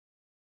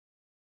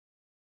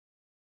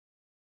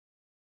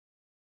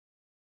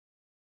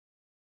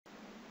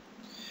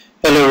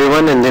Hello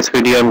everyone, in this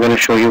video I'm going to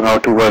show you how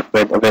to work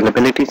with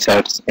availability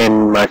sets in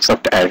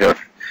Microsoft Azure.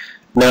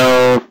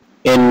 Now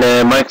in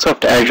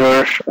Microsoft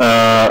Azure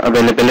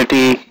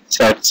availability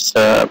sets,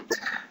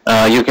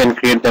 you can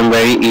create them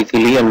very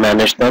easily and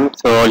manage them.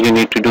 So all you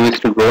need to do is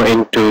to go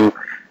into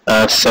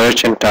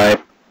search and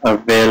type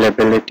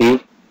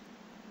availability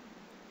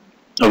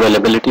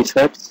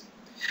sets.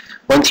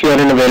 Once you are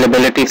in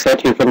availability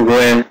set, you can go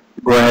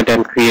ahead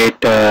and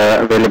create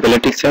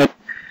availability set.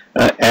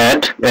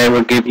 Add, I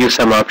will give you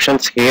some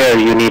options here.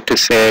 You need to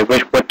say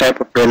what type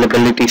of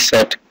availability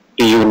set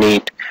do you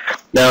need.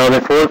 Now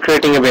before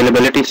creating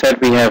availability set,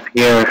 we have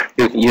here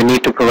you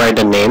need to provide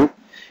a name,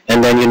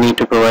 and then you need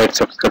to provide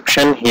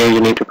subscription. Here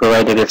you need to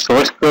provide a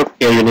resource group.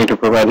 Here you need to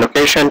provide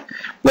location.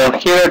 Now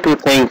here are two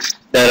things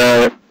that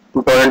are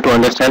important to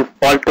understand: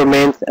 fault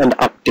domains and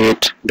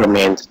update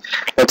domains.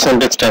 Let's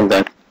understand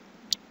that.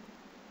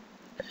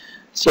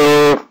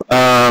 So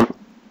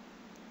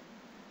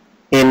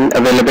in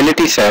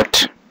availability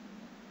set,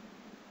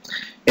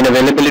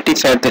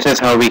 this is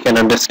how we can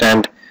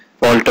understand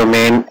fault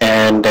domain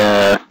and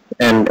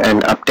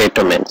update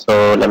domain.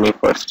 So let me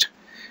first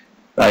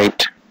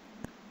write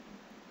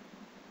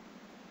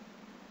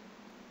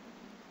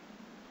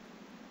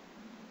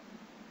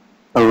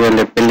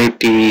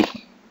availability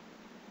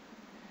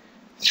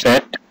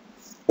set.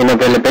 In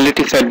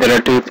availability set, there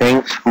are two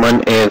things.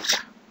 One is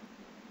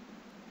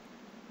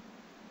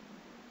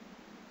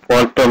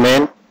fault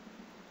domain,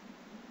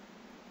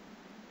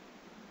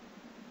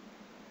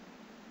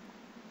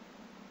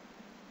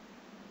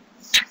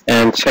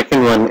 and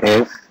second one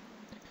is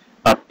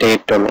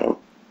update domain.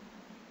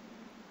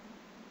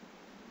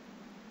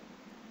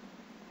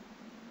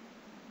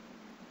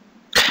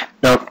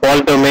 Now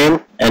fault domain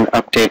and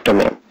update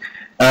domain.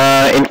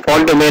 In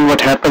fault domain,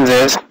 what happens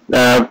is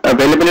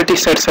availability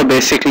sets are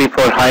basically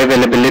for high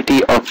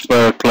availability of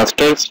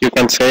clusters, you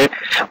can say,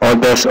 or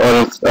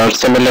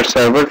similar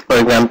servers. For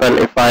example,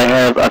 if I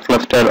have a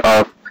cluster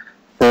of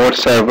 4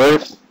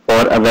 servers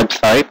for a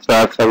website, so I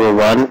have server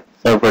 1,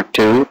 server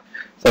 2,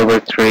 server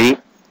 3,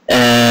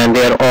 and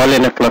they are all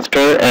in a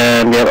cluster,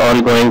 and they are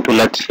all going to,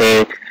 let's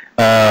say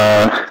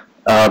are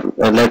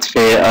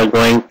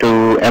going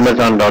to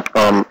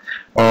Amazon.com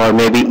or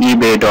maybe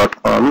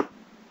eBay.com.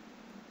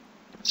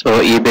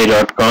 So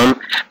eBay.com.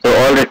 So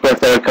all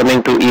requests that are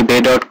coming to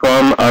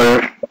eBay.com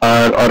are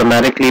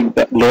automatically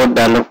load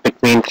balanced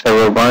between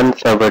server 1,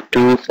 server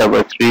 2,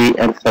 server 3,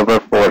 and server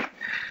 4.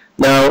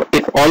 Now,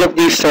 if all of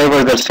these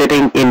servers are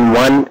sitting in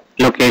one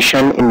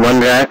location, in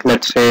one rack,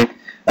 let's say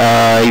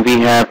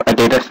we have a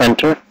data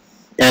center,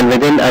 and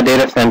within a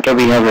data center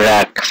we have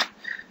racks.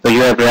 So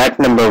you have rack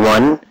number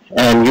 1,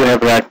 and you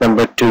have rack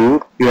number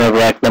 2, you have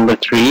rack number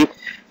 3.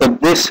 So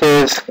this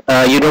is,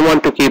 you don't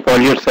want to keep all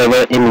your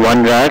server in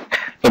one rack.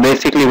 So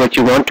basically what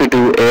you want to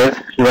do is,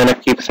 you want to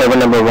keep server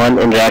number 1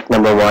 in rack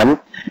number 1,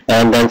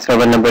 and then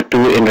server number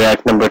 2 in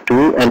rack number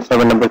 2, and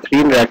server number 3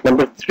 in rack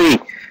number 3.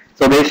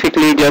 So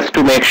basically just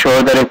to make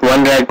sure that if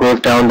one rack goes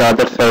down, the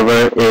other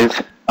server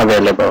is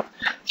available.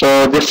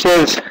 So this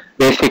is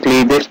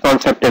basically, this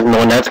concept is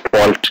known as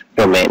fault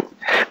domain.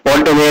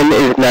 Fault domain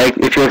is like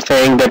if you're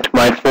saying that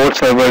my 4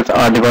 servers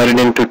are divided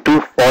into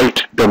 2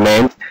 fault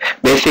domains.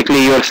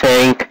 Basically you're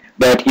saying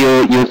that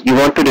you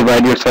want to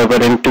divide your server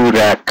in 2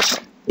 racks,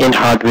 in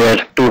hardware,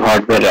 2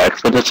 hardware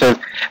racks. So this is,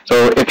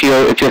 so if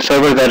your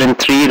servers are in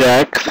 3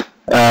 racks,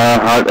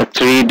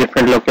 3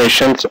 different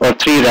locations, or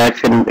 3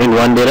 racks in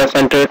one data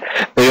center,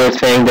 so you're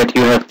saying that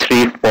you have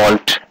 3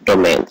 fault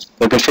domains.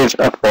 So this is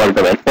a fault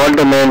domain. Fault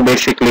domain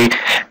basically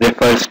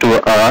refers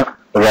to a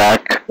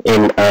rack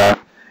in a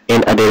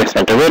data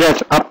center.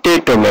 Whereas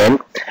update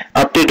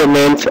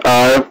domains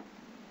are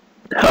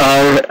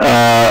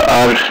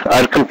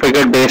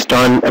configured based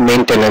on a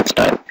maintenance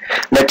time.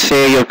 Let's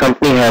say your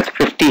company has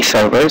 50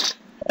 servers,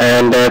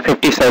 and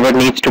 50 server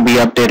needs to be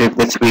updated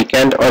this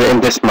weekend or in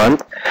this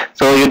month.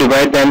 So you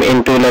divide them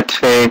into, let's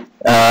say,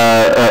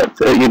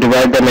 you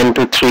divide them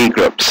into 3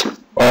 groups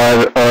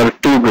or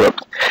 2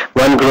 groups.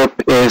 One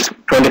group is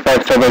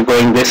 25 server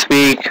going this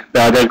week,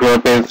 the other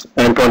group is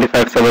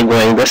 25 server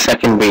going the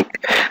second week.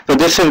 So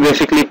this is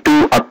basically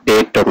 2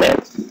 update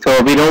domains.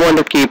 So we don't want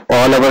to keep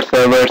all our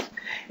servers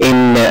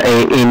in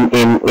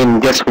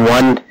just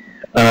one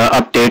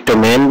update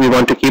domain. We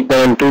want to keep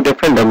them in 2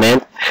 different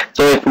domains.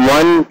 So if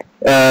one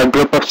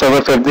group of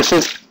servers, so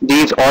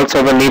these all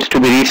server needs to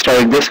be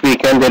restarted this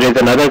weekend, there is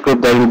another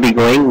group that will be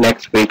going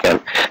next weekend.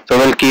 So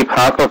we'll keep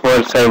half of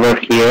our server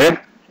here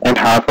and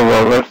half of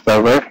our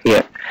server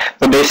here.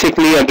 So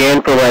basically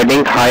again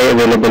providing high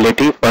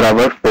availability for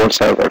our 4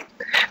 servers.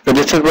 So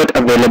this is what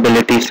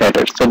availability set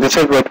is. So this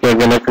is what we're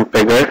going to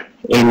configure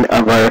in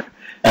our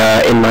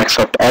in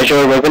Microsoft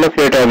Azure. We're going to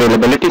create an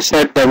availability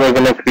set, then we're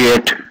going to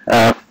create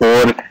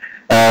 4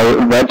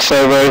 web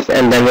servers,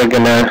 and then we're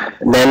going to,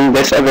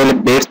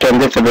 based on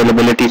this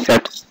availability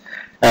sets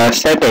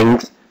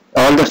settings,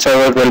 all the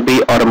servers will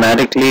be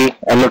automatically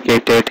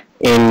allocated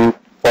in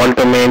fault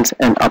domains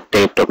and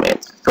update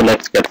domains. So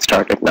let's get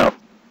started now.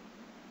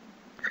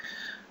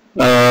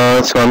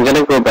 So I'm going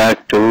to go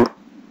back to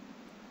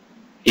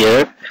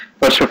here.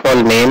 For first of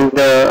all name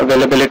the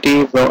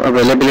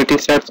availability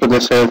set. So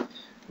this is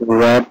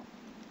web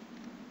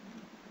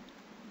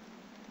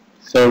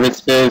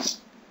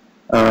services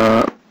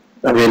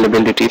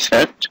availability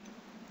set,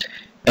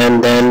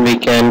 and then we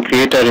can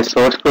create a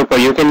resource group, or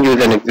you can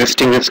use an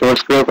existing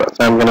resource group. So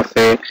I'm going to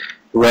say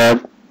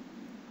web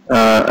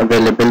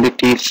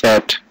availability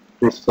set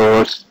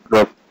resource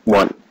group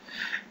 1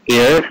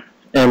 here,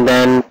 and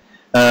then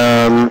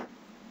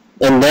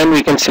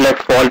we can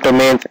select fault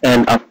domains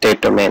and update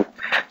domain.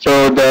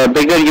 So the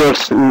bigger your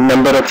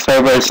number of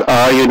servers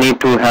are, you need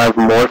to have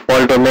more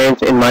fault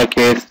domains. In my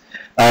case,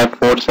 I have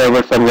 4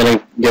 servers, so I'm going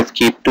to just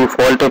keep 2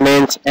 fault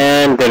domains,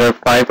 and there are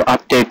 5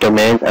 update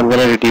domains. I'm going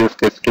to reduce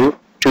this to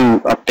 2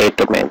 update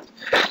domains,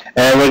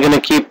 and we're going to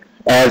keep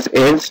as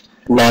is,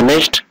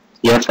 managed,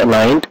 yes,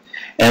 aligned,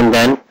 and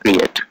then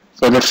create.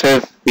 So this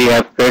is, we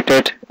have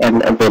created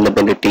an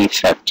availability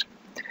set.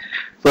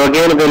 So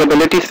again,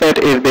 availability set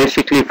is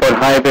basically for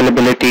high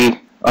availability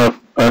of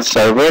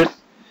servers,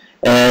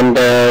 and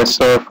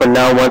so for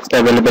now, once the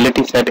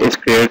availability set is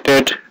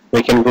created,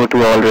 we can go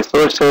to all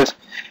resources,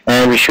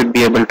 and we should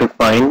be able to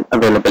find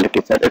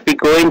availability set. If we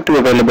go into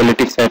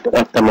availability set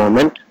at the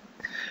moment,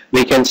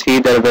 we can see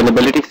the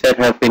availability set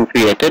has been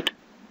created,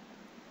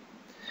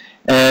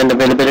 and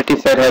availability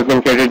set has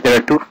been created. There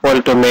are 2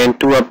 fault domain,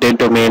 2 update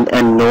domain,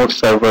 and no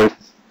servers,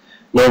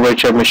 no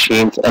virtual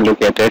machines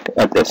allocated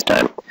at this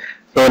time.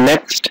 So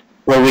next,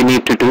 what we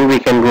need to do, we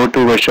can go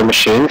to virtual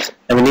machines,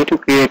 and we need to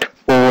create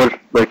 4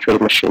 virtual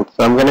machines.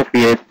 So I'm going to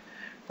create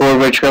 4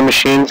 virtual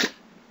machines.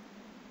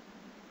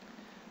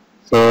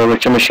 So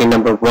virtual machine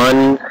number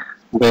 1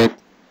 with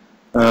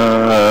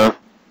server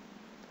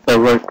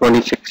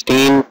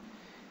 2016.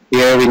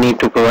 Here we need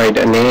to provide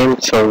a name,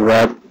 so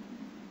web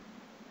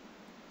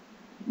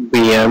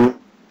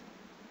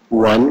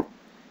VM1,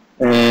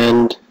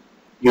 and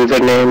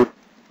username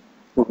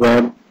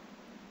web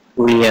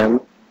VM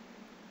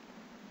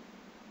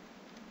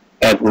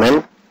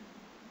admin,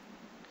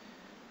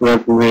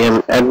 web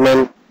VM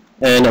admin,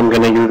 and I'm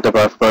going to use the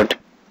password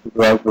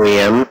web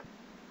VM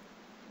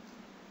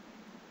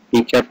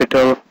P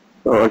capital.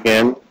 So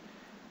again,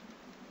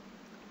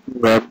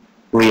 web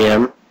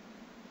VM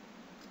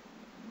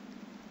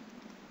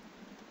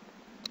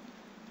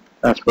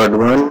password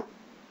 1,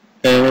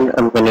 and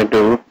I'm going to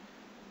do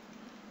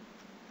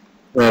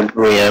web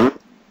VM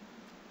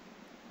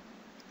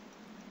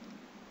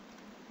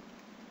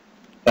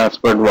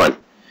password 1,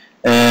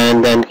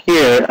 and then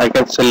here I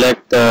can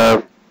select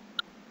the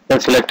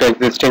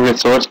existing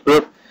resource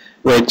group,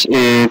 which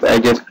is, I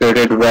just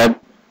created web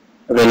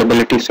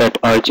availability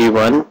set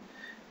RG1,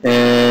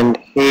 and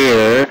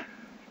here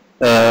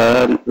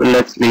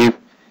let's leave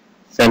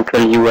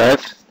central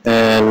US,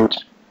 and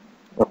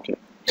okay.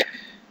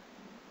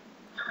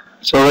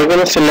 So we're going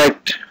to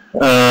select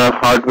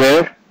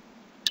hardware.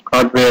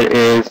 Hardware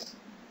is,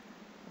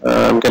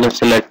 I'm going to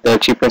select the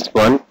cheapest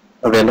one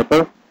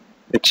available,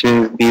 which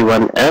is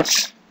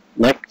B1S.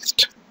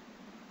 Next.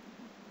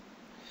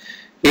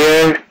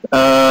 Here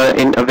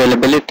in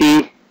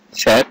availability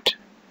set,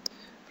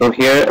 so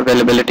here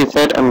availability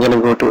set, I'm going to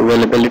go to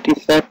availability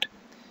set,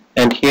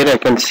 and here I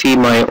can see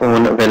my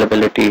own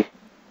availability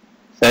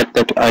set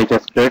that I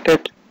just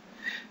created.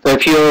 So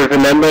if you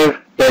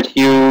remember that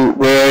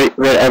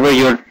wherever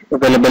your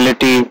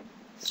availability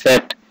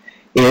set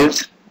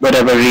is,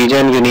 whatever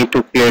region, you need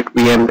to create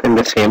VMs in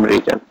the same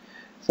region.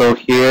 So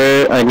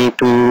here I need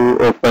to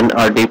open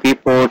RDP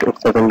port,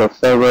 it's a Windows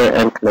server,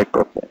 and click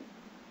OK.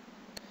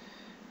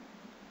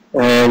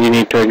 And you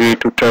need to agree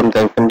to terms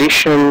and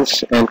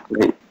conditions and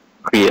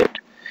create.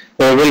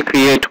 So I will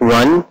create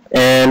 1,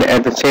 and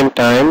at the same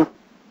time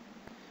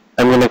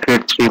I'm going to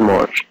create 3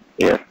 more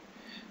here.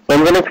 So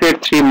I'm going to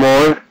create 3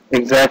 more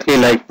exactly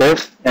like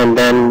this, and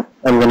then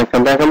I'm going to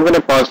come back. I'm going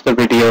to pause the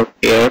video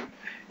here,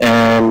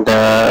 and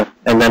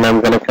then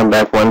I'm going to come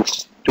back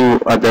once 3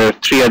 other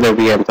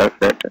VMs are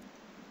created.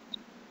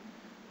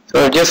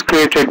 So I've just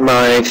created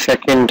my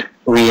second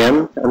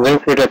VM. I'm going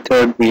to create a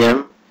third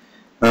VM.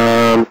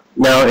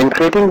 Now in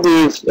creating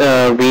these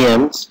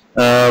VMs,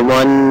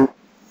 one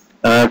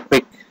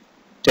quick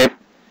tip,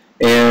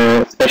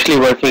 especially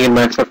working in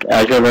Microsoft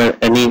Azure or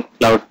any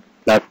cloud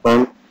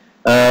platform,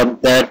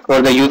 that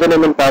for the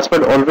username and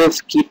password, always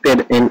keep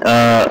it in,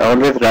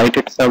 always write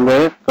it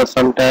somewhere, because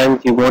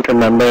sometimes you won't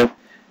remember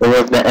what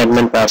was the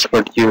admin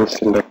password you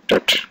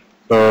selected.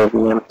 So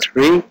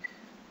VM3,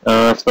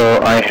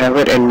 so I have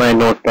it in my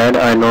notepad.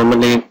 I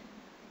normally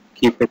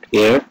keep it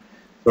here.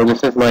 So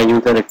this is my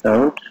user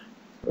account,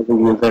 so the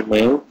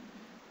username,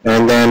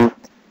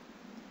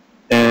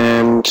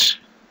 and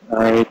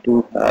I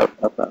do have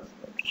a password.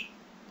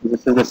 So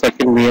this is the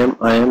second VM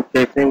I am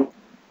creating,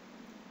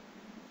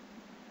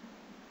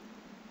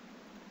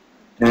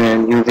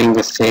 and using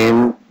the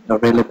same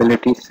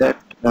availability set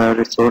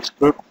resource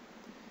group,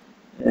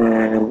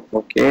 and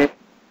OK.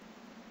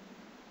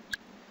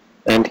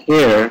 And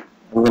here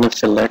I'm going to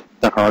select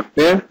the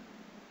hardware.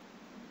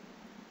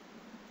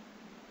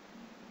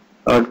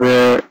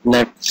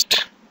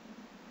 Next.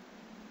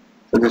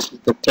 So this is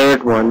the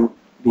third one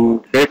being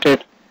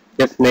created.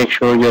 just make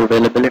sure your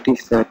availability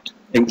set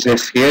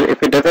exists here.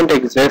 If it doesn't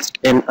exist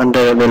in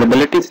under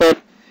availability set,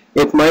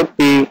 it might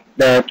be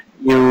that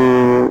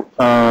you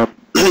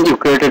you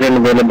created an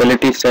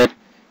availability set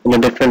in a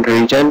different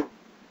region,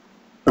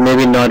 or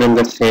maybe not in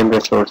the same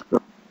resource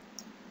group.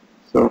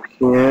 So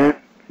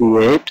here,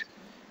 create,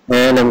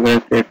 and I'm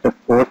going to create the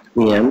fourth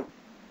VM.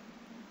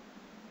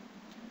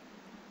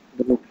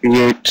 I'm going to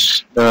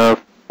create the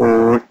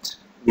fourth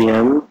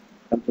VM,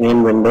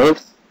 again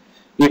Windows.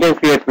 You can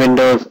create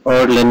Windows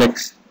or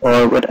Linux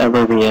or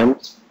whatever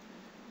VMs,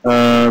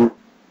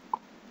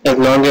 as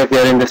long as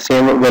they're in the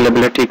same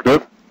availability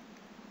group.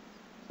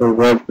 So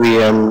web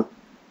VM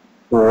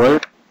 4,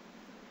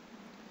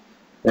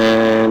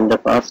 and the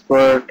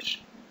password,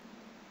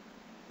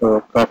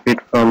 so copy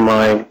it from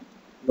my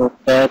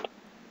notepad,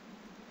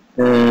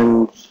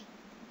 and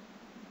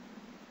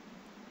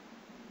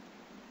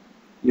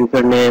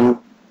username,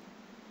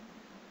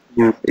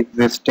 use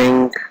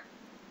existing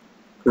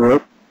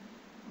group,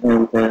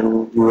 and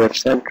then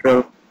US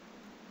Central.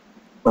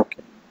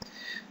 Okay.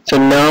 So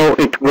now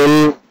it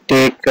will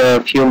take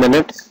a few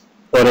minutes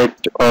for it,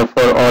 or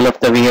for all of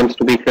the VMs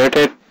to be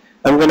created.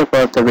 I'm going to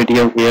pause the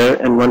video here,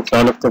 and once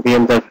all of the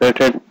VMs are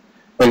created,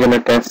 we're going to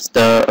test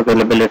the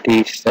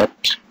availability set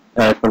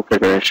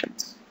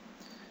configurations.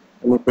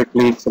 Let me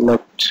quickly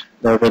select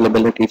the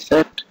availability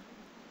set,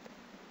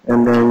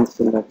 and then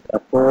select a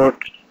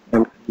port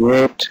and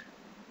create.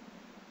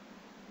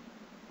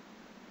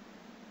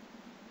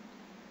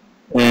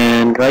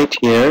 And right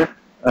here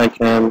I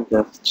can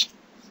just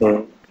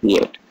say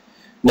create.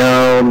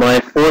 Now my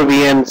 4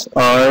 VMs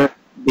are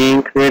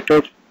being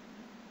created.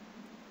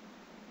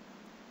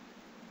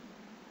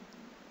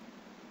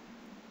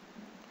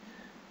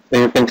 So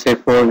you can say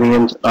 4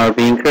 VMs are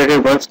being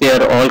created. Once they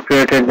are all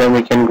created, then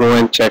we can go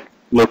and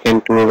look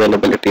into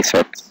availability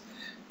sets,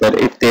 that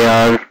if they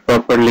are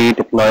properly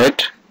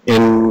deployed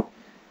in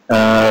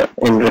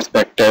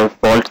respective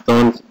fault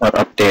zones or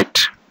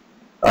update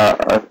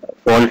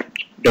fault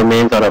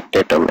domains or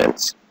update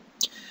domains.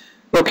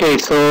 Okay,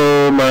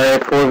 so my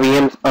 4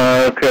 VMs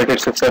are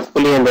created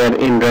successfully and they are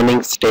in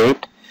running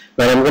state.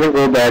 But I'm going to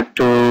go back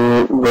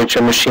to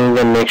virtual machines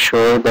and make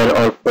sure that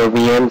all 4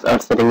 VMs are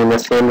sitting in the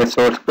same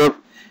resource group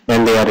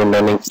and they are in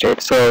running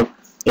state. So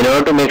in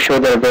order to make sure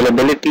the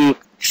availability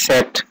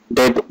set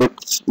did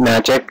its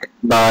magic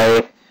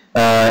by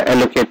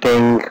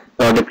allocating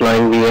or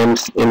deploying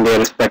VMs in their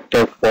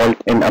respective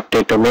fault and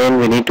update domain,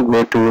 we need to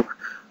go to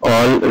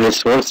all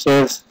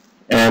resources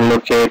and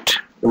locate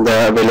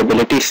the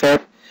availability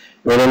set.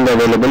 Within the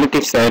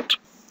availability set,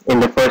 in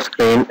the first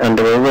screen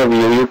under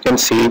overview, you can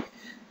see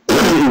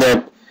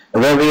that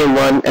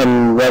WebVM1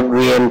 and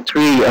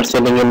WebVM3 are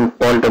sitting in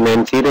fault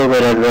domain 0,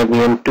 whereas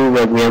WebVM2,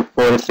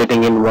 WebVM4 is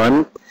sitting in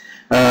 1.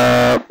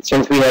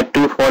 Since we had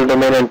 2 fault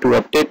domain and 2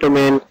 update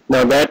domain,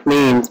 now that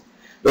means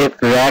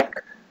if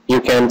rack,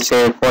 you can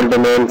say fault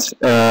domains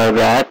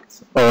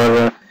racks,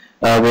 or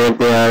where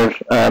they are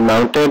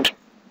mounted.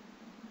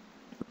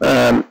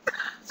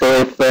 So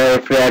if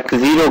rack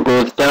 0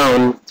 goes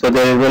down, so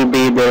there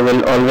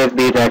will always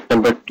be rack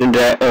number 2,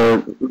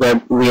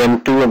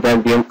 WebVM2 and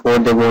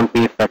WebVM4, they won't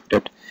be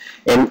affected.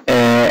 And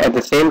at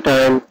the same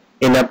time,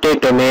 in update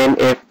domain,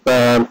 if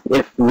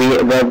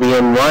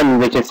WebVM1,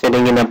 which is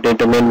sitting in update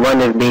domain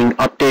 1, is being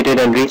updated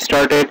and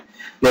restarted,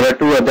 there are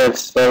 2 other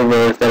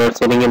servers that are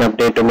sitting in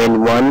update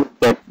domain 1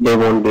 that they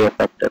won't be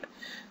affected.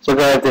 So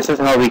guys, this is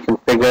how we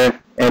configure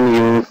and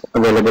use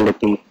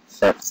availability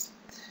sets.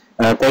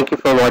 Thank you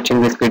for watching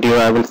this video.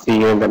 I will see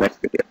you in the next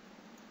video.